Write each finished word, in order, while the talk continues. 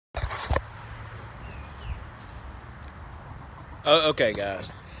Oh, okay, guys.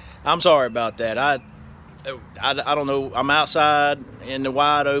 I'm sorry about that. I don't know. I'm outside in the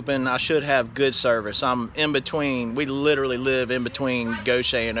wide open. I should have good service. I'm in between. We literally live in between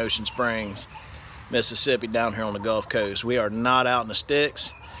Goshen and Ocean Springs, Mississippi, down here on the Gulf Coast. We are not out in the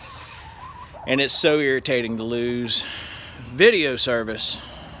sticks, and it's so irritating to lose video service.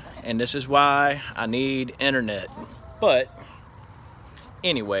 And this is why I need internet. But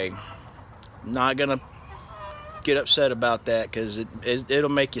anyway, not gonna get upset about that because it'll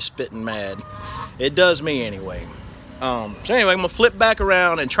make you spitting mad. It does me anyway. So anyway, I'm gonna flip back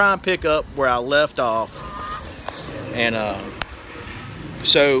around and try and pick up where I left off. And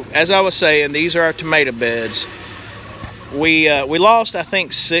so as I was saying, these are our tomato beds. We lost, I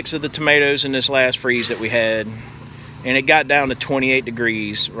think, 6 of the tomatoes in this last freeze that we had, and it got down to 28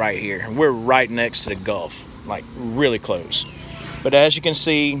 degrees right here. We're right next to the Gulf, like really close. But as you can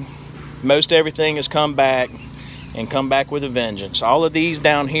see, most everything has come back, and come back with a vengeance. All of these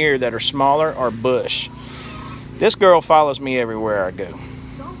down here that are smaller are bush. This girl follows me everywhere I go.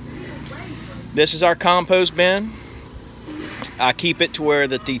 This is our compost bin. I keep it to where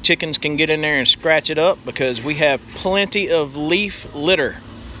that the chickens can get in there and scratch it up because we have plenty of leaf litter.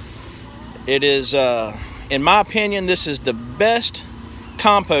 It is, in my opinion, this is the best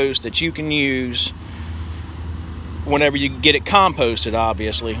compost that you can use whenever you get it composted,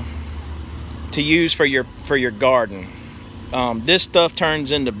 obviously, to use for your garden. This stuff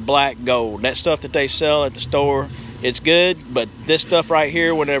turns into black gold. That stuff that they sell at the store, it's good, but this stuff right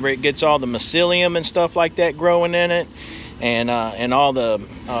here, whenever it gets all the mycelium and stuff like that growing in it, and all the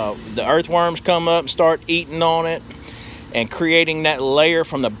earthworms come up and start eating on it and creating that layer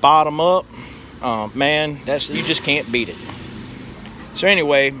from the bottom up, man, you just can't beat it. So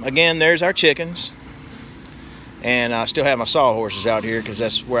anyway, again, there's our chickens, and I still have my sawhorses out here because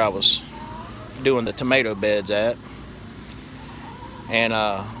that's where I was doing the tomato beds at. And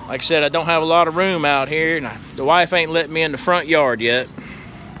like I said, I don't have a lot of room out here, and the wife ain't letting me in the front yard yet.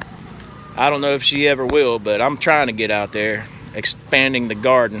 I don't know if she ever will, but I'm trying to get out there, expanding the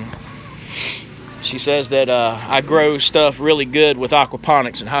garden. She says that I grow stuff really good with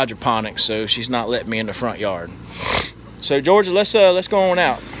aquaponics and hydroponics, so she's not letting me in the front yard. So Georgia, let's go on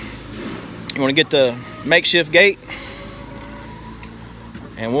out. You want to get the makeshift gate?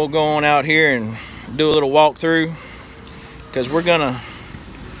 And we'll go on out here and do a little walkthrough because we're gonna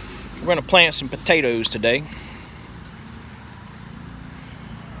plant some potatoes today.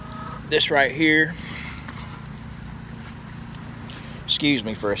 This right here. Excuse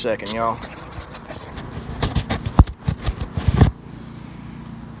me for a second, y'all.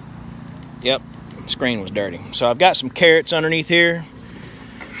 Yep, the screen was dirty. So I've got some carrots underneath here,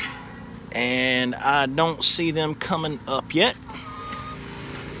 and I don't see them coming up yet.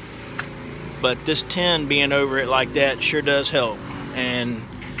 But this tin being over it like that sure does help. And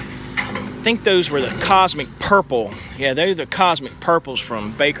I think those were the Cosmic Purple. Yeah, they're the Cosmic Purples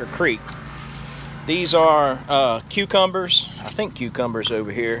from Baker Creek. These are cucumbers. I think cucumbers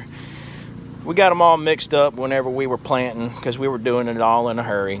over here. We got them all mixed up whenever we were planting because we were doing it all in a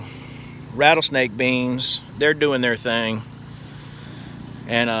hurry. Rattlesnake beans, they're doing their thing.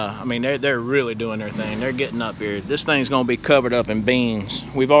 And I mean, they're really doing their thing. They're getting up here. This thing's gonna be covered up in beans.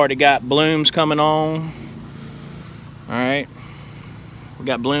 We've already got blooms coming on. All right, we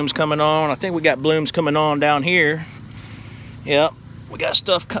got blooms coming on. I think we got blooms coming on down here. Yep, we got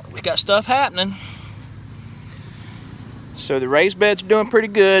stuff happening. So the raised beds are doing pretty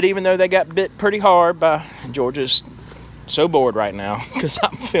good, even though they got bit pretty hard by Georgia's so bored right now because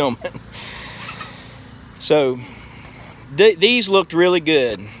I'm filming. So these looked really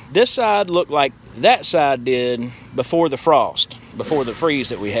good. This side looked like that side did before the frost, before the freeze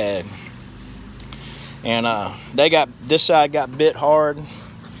that we had. And this side got bit hard.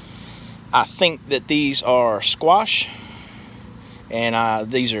 I think that these are squash,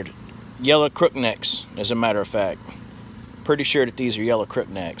 and these are yellow crooknecks, as a matter of fact. Pretty sure that these are yellow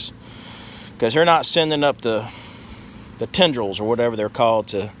crooknecks because they're not sending up the tendrils or whatever they're called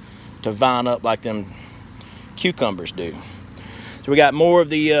to vine up like them cucumbers do. So we got more of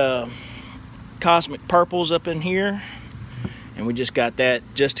the Cosmic Purples up in here, and we just got that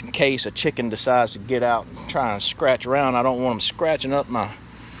just in case a chicken decides to get out and try and scratch around. I don't want them scratching up my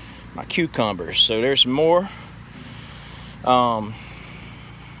cucumbers. So there's some more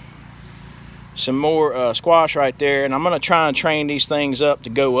squash right there, and I'm gonna try and train these things up to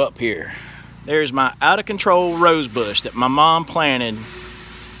go up here. There's my out of control rose bush that my mom planted,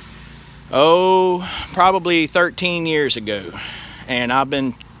 probably 13 years ago, and I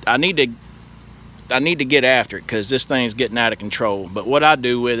need to get after it because this thing's getting out of control. But what I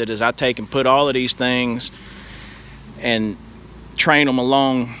do with it is I take and put all of these things and train them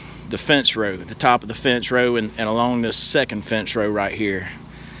along the fence row, the top of the fence row, and along this second fence row right here,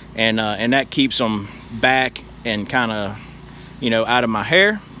 and that keeps them back and kind of, you know, out of my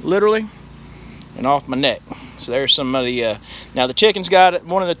hair, literally, and off my neck. So there's some of the now the chickens got it.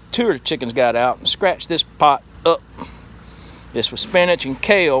 Two of the chickens got out and scratched this pot up. This was spinach and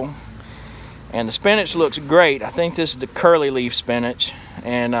kale, and the spinach looks great. I think this is the curly leaf spinach,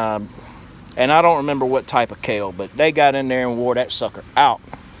 and I don't remember what type of kale, but they got in there and wore that sucker out.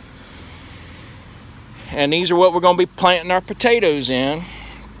 And these are what we're going to be planting our potatoes in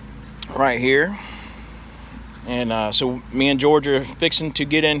right here. And so me and George are fixing to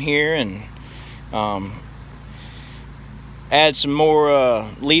get in here and add some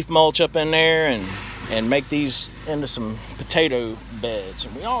more leaf mulch up in there and make these into some potato beds.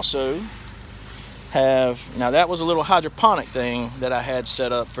 And we also have, now that was a little hydroponic thing that I had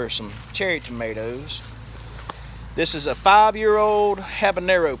set up for some cherry tomatoes. This is a 5-year-old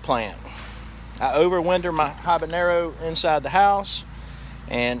habanero plant. I overwinter my habanero inside the house,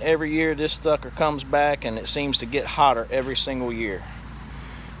 and every year this sucker comes back and it seems to get hotter every single year.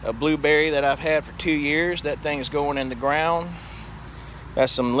 A blueberry that I've had for 2 years, that thing is going in the ground.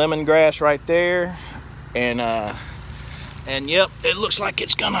 That's some lemongrass right there, and yep, it looks like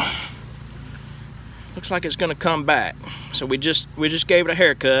it's gonna come back. So we just gave it a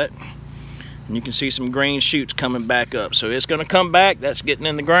haircut, and you can see some green shoots coming back up. So it's gonna come back. That's getting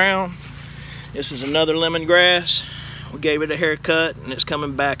in the ground. This is another lemongrass. We gave it a haircut and it's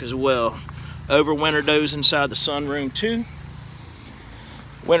coming back as well. Overwintered those inside the sunroom too.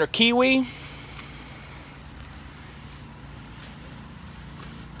 Winter kiwi.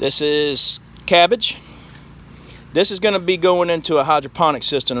 This is cabbage. This is going to be going into a hydroponic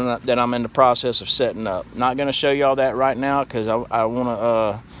system that I'm in the process of setting up. Not going to show y'all that right now because I want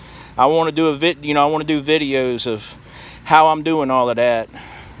to do a I want to do videos of how I'm doing all of that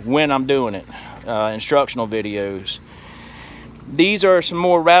when I'm doing it, instructional videos. These are some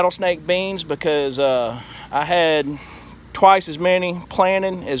more rattlesnake beans because I had twice as many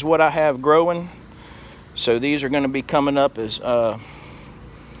planted as what I have growing. So these are going to be coming up as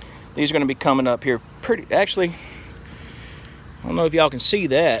these are going to be coming up here pretty. Actually, I don't know if y'all can see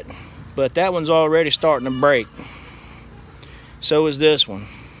that, but that one's already starting to break. So is this one,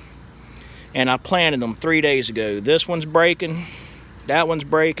 and I planted them 3 days ago. This one's breaking. That one's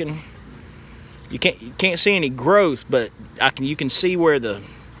breaking. You can't see any growth, but you can see where the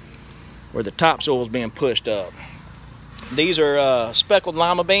topsoil is being pushed up. These are speckled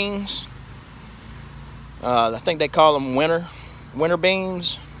lima beans. I think they call them winter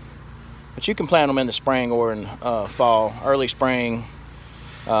beans, but you can plant them in the spring or in fall, early spring,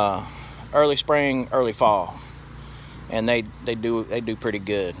 early fall, and they do pretty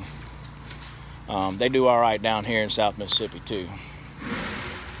good. They do all right down here in South Mississippi too.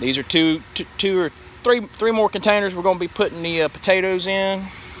 These are two or three more containers we're going to be putting the potatoes in.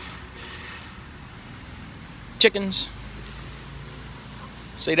 Chickens.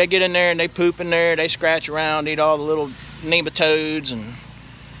 See, they get in there and they poop in there. They scratch around, eat all the little nematodes and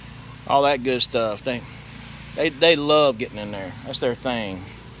all that good stuff. They love getting in there. That's their thing.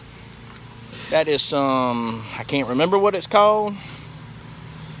 That is some, I can't remember what it's called.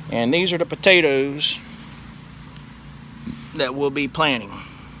 And these are the potatoes that we'll be planting.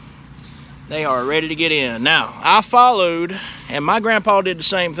 They are ready to get in. Now, I followed, and my grandpa did the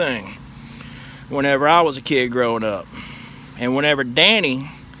same thing whenever I was a kid growing up. And whenever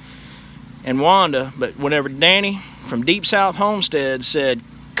Danny and Wanda, but whenever Danny from Deep South Homestead said,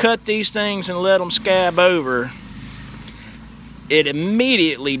 cut these things and let them scab over, it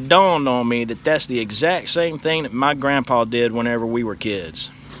immediately dawned on me that that's the exact same thing that my grandpa did whenever we were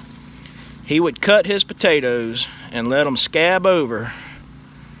kids. He would cut his potatoes and let them scab over,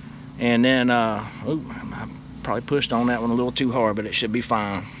 and then, I probably pushed on that one a little too hard, but it should be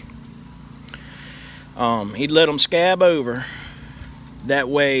fine. He'd let them scab over. That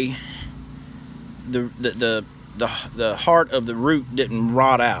way, the heart of the root didn't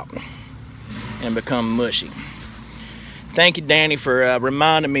rot out and become mushy. Thank you, Danny, for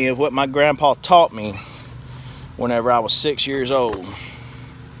reminding me of what my grandpa taught me whenever I was 6 years old.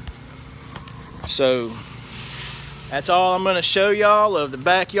 So that's all I'm going to show y'all of the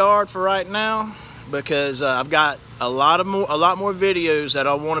backyard for right now, because I've got a lot more videos that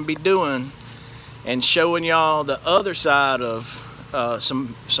I want to be doing and showing y'all the other side of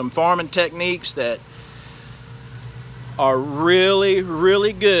some farming techniques that are really,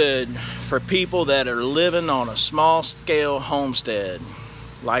 really good for people that are living on a small scale homestead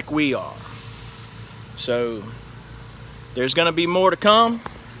like we are. So there's going to be more to come.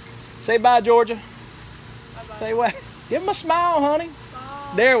 Say bye, Georgia. Bye-bye. Say what? Give him a smile, honey.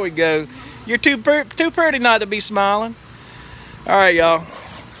 There we go. You're too pretty not to be smiling. All right, y'all.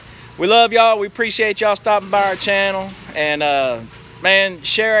 We love y'all. We appreciate y'all stopping by our channel. And man,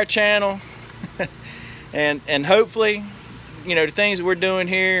 share our channel. and hopefully, you know, the things that we're doing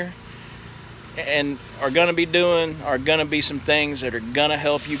here and are gonna be some things that are gonna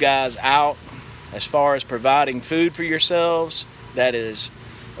help you guys out as far as providing food for yourselves that is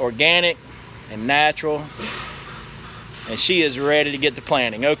organic and natural. And she is ready to get to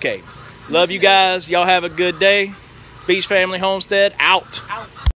planting. Okay, love you guys. Y'all have a good day. Beach Family Homestead out.